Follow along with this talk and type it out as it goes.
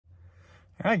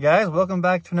All right, guys, welcome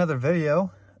back to another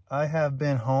video. I have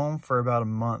been home for about a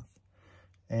month,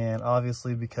 and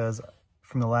obviously because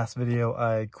from the last video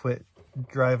I quit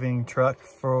driving truck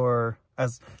for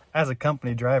as a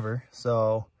company driver,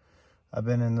 so I've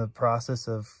been in the process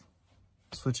of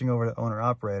switching over to owner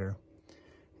operator,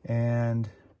 and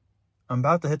I'm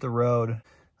about to hit the road.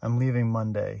 I'm leaving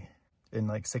Monday in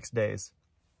like 6 days.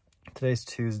 Today's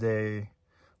Tuesday,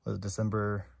 was it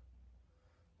December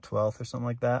 12th or something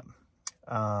like that?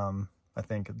 I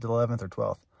think the 11th or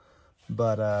 12th,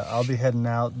 but I'll be heading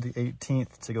out the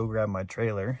 18th to go grab my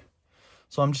trailer.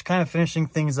 So I'm just kind of finishing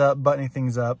things up, buttoning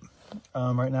things up.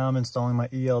 Right now I'm installing my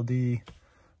ELD,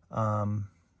 then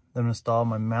install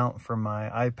my mount for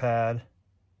my iPad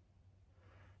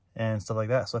and stuff like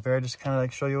that. So I figured I'd just kind of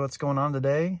like show you what's going on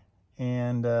today,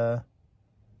 and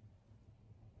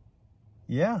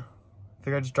yeah, I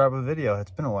figured I'd just drop a video.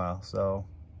 It's been a while, so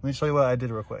let me show you what I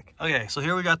did real quick. Okay, so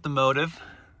here we got the Motive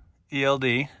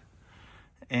ELD,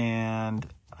 and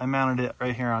I mounted it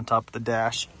right here on top of the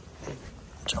dash.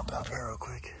 Jump out here real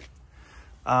quick.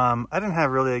 I didn't have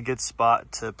really a good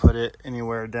spot to put it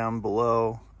anywhere down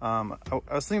below. I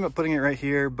was thinking about putting it right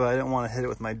here, but I didn't want to hit it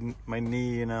with my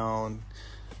knee, you know, and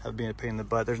have it being a pain in the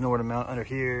butt. There's nowhere to mount under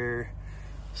here.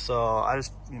 So I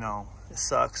just, you know, it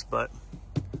sucks, but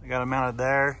I got it mounted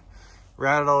there.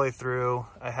 Routed all the way through.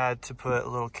 I had to put a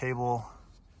little cable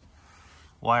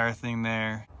wire thing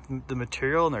there. The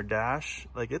material in their dash,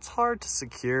 like, it's hard to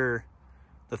secure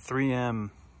the 3M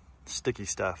sticky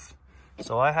stuff.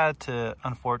 So I had to,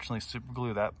 unfortunately, super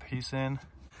glue that piece in.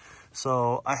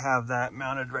 So I have that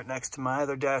mounted right next to my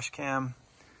other dash cam.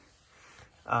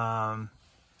 And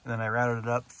then I routed it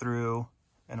up through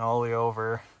and all the way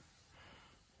over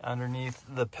underneath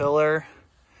the pillar.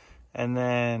 And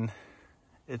then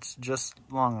it's just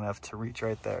long enough to reach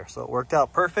right there. So it worked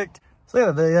out perfect. So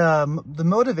yeah, the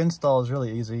Motive install is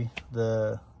really easy.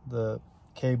 The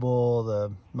cable,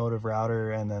 the Motive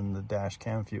router, and then the dash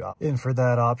cam, if you opt in for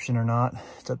that option or not,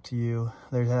 it's up to you.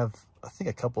 They have, I think,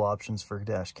 a couple options for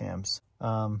dash cams.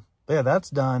 But yeah, that's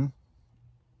done.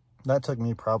 That took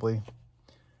me probably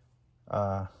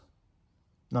not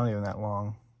even that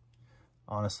long.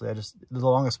 Honestly, the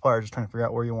longest part is just trying to figure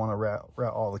out where you want to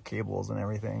route all the cables and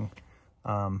everything.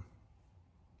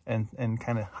 And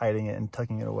kind of hiding it and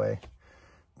tucking it away.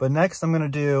 But next I'm gonna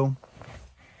do,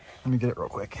 let me get it real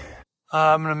quick.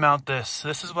 I'm gonna mount this.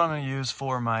 This is what I'm gonna use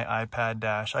for my iPad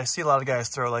dash. I see a lot of guys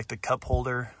throw like the cup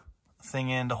holder thing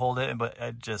in to hold it, but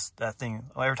that thing,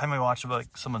 every time I watch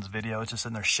like someone's video, it's just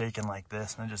sitting there shaking like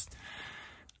this, and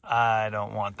I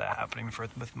don't want that happening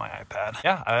with my iPad.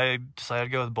 Yeah, I decided to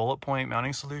go with bullet point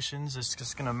mounting solutions. It's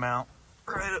just gonna mount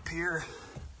right up here.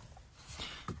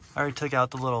 I already took out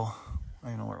the little, I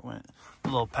don't know where it went, the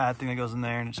little pad thing that goes in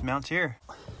there, and it just mounts here.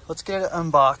 Let's get it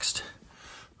unboxed.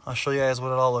 I'll show you guys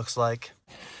what it all looks like.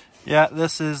 Yeah,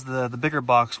 this is the bigger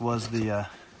box was the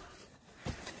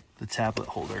tablet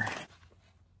holder.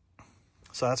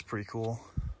 So that's pretty cool.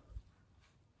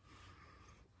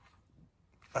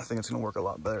 I think it's gonna work a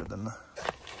lot better than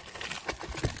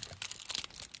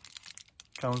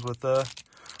comes with a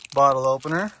bottle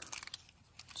opener.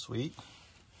 Sweet.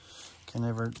 Can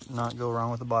never not go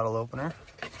wrong with a bottle opener.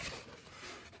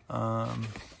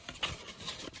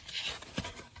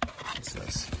 What's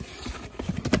this?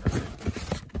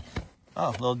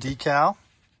 Oh, little decal.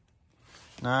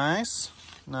 Nice,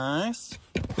 nice.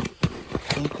 I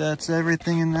think that's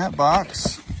everything in that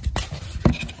box.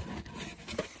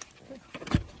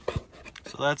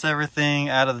 So that's everything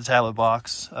out of the tablet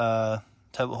box.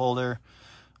 Tablet holder,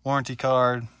 warranty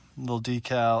card, little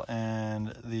decal,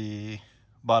 and the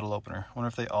bottle opener. I wonder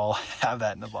if they all have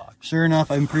that in the box. Sure enough,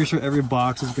 I'm pretty sure every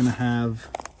box is gonna have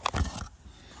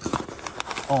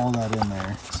all that in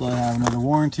there. So I have another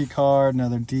warranty card,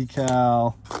 another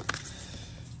decal,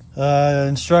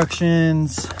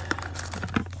 instructions,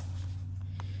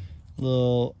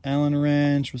 little Allen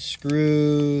wrench with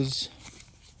screws.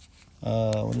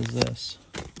 What is this?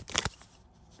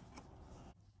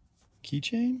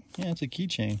 Keychain? Yeah, it's a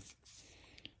keychain.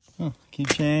 Oh,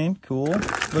 keychain, cool.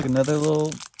 Look, another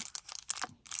little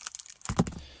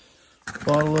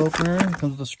bottle opener.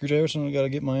 Comes with a screwdriver, so I gotta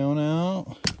get my own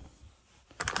out.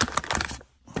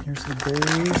 Here's the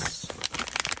base.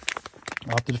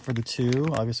 Opted for the two,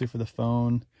 obviously for the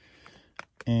phone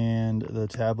and the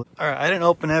tablet. All right, I didn't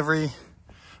open every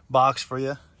box for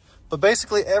you, but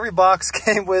basically every box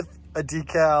came with a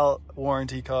decal,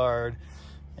 warranty card,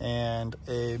 and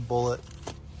a bullet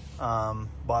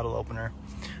bottle opener.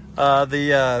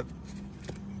 The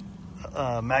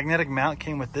magnetic mount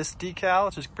came with this decal,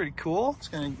 which is pretty cool. It's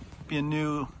going to be a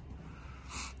new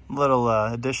little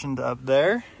addition to up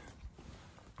there.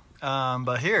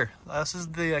 But here, this is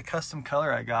the custom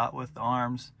color I got with the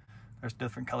arms. There's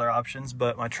different color options,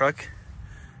 but my truck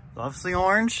is obviously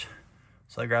orange,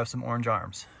 so I grabbed some orange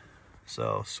arms.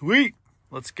 So sweet,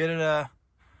 let's get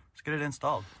it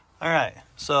installed. All right,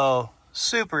 so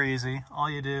super easy. All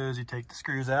you do is you take the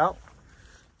screws out,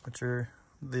 which are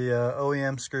the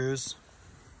OEM screws.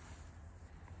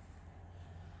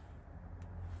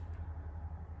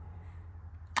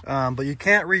 But you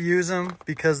can't reuse them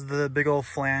because of the big old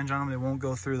flange on them. They won't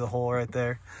go through the hole right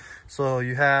there. So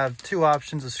you have two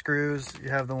options of screws. You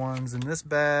have the ones in this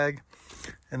bag,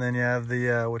 and then you have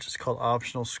the which is called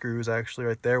optional screws actually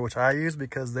right there, which I use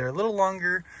because they're a little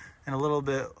longer and a little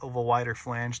bit of a wider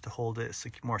flange to hold it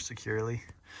more securely.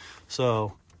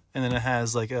 So, and then it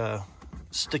has like a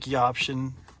sticky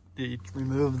option. You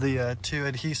remove the two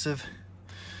adhesive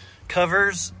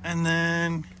covers and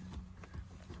then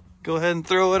go ahead and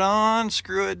throw it on,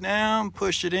 screw it down,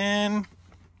 push it in.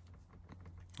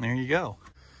 There you go.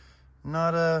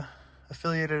 Not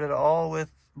affiliated at all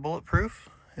with Bulletproof.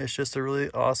 It's just a really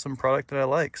awesome product that I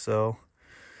like. So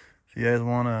if you guys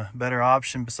want a better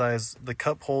option besides the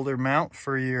cup holder mount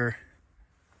for your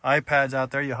iPads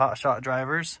out there, you Hotshot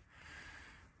drivers,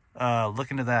 look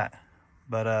into that.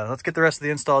 But let's get the rest of the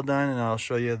install done and I'll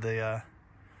show you the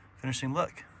finishing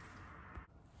look.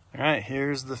 All right,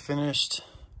 here's the finished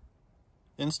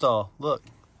install. Look,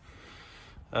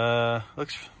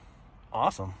 looks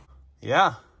awesome.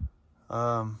 Yeah,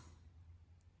 not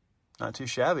too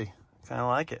shabby. Kind of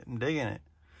like it. I'm digging it.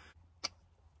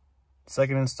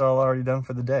 Second install already done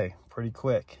for the day. Pretty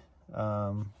quick.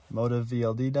 Motive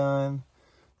VLD done.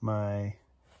 My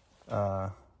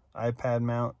iPad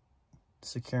mount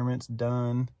securement's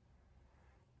done.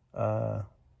 There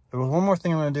was one more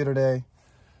thing I'm going to do today.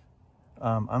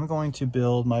 I'm going to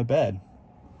build my bed.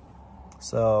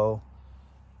 So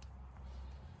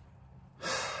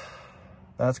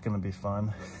that's going to be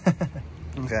fun.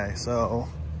 Okay, so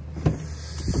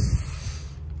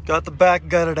got the back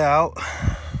gutted out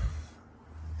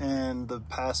and the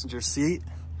passenger seat.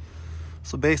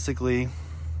 So basically,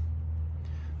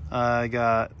 I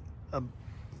got a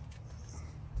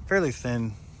fairly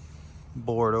thin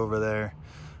board over there.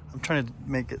 I'm trying to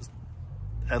make it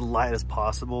as light as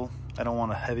possible. I don't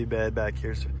want a heavy bed back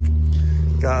here. So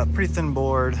got a pretty thin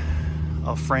board.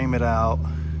 I'll frame it out.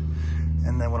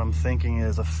 And then what I'm thinking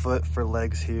is a foot for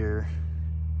legs here.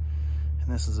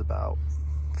 And this is about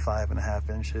 5.5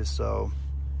 inches. So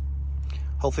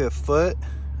hopefully a foot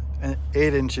and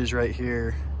 8 inches right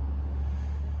here.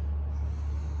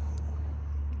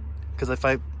 Because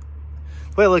the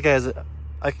way I look at it is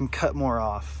I can cut more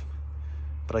off,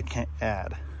 but I can't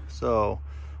add. So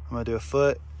I'm gonna do a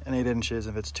foot and 8 inches.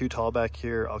 If it's too tall back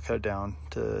here, I'll cut it down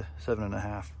to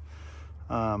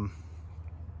 7.5.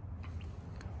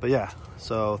 But yeah,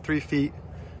 so 3 feet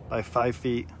by 5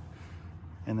 feet,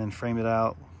 and then frame it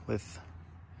out with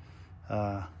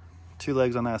 2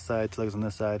 legs on that side, 2 legs on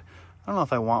this side. I don't know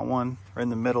if I want one right in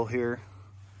the middle here.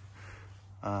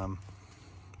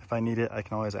 If I need it, I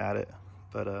can always add it,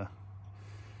 but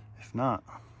if not,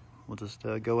 we'll just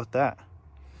go with that.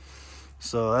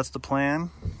 So that's the plan.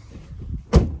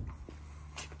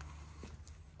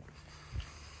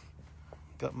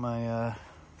 Got my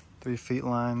 3 feet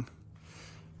line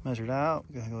measured out.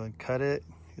 Gonna go ahead and cut it.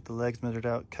 Get the legs measured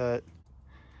out, cut.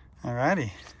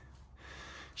 Alrighty,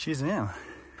 she's in.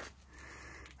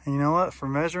 And you know what? For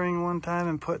measuring one time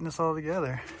and putting this all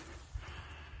together,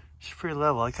 she's pretty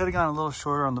level. I could have gone a little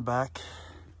shorter on the back.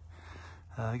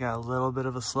 I got a little bit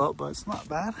of a slope, but it's not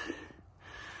bad.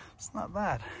 It's not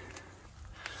bad.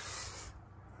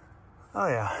 Oh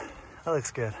yeah, that looks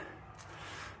good.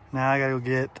 Now I gotta go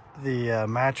get the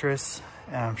mattress,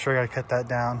 and I'm sure I gotta cut that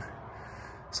down.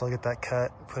 So I'll get that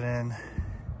cut, put in.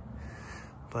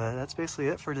 But that's basically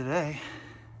it for today.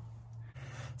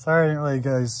 Sorry I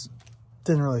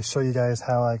didn't really show you guys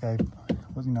how I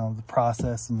the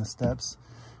process and the steps.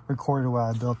 Recorded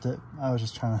while I built it. I was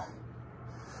just trying to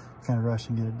kind of rush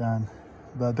and get it done.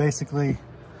 But basically,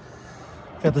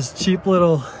 got this cheap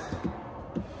little,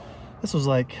 this was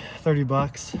like 30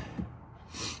 bucks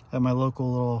at my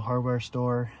local little hardware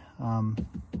store.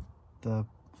 The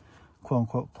quote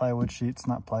unquote plywood sheets,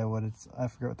 not plywood, I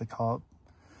forget what they call it.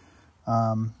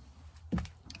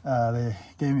 They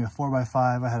gave me a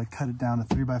 4x5. I had to cut it down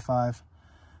to 3x5.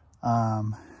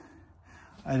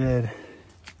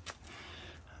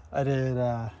 I did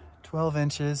 12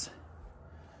 inches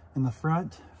in the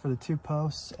front for the 2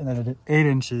 posts, and then I did 8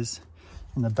 inches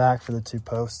in the back for the 2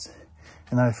 posts.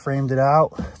 And then I framed it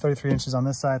out, 33 inches on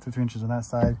this side, 33 inches on that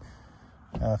side,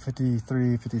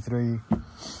 53, 53.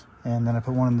 And then I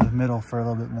put one in the middle for a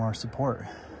little bit more support.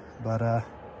 But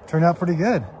turned out pretty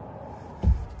good.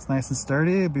 It's nice and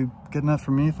sturdy. It'd be good enough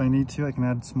for me. If I need to, I can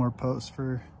add some more posts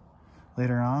for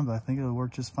later on, but I think it'll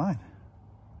work just fine.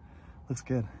 Looks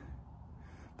good.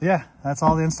 But yeah, that's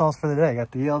all the installs for the day. I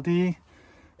got the ELD,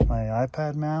 my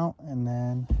iPad mount, and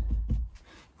then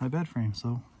my bed frame.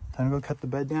 So time to go cut the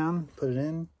bed down, put it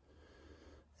in,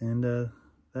 and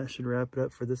that should wrap it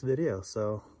up for this video.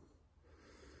 So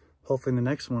hopefully in the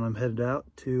next one I'm headed out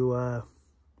to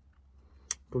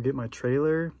go get my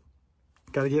trailer.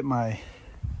 Gotta get my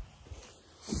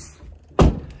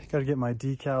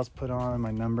decals put on,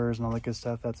 my numbers and all that good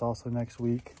stuff. That's also next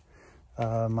week.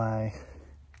 My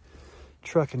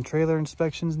truck and trailer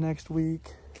inspections next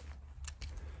week.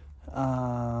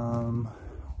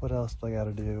 What else do I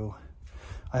gotta do?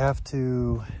 I have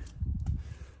to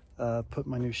put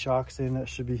my new shocks in. That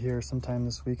should be here sometime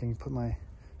this week. I can put my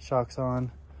shocks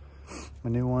on, my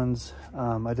new ones.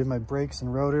 I did my brakes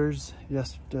and rotors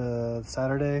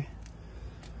Saturday.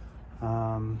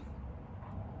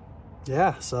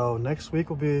 Yeah, so next week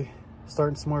we'll be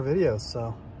starting some more videos.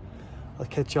 So I'll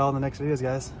catch y'all in the next videos,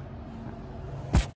 guys.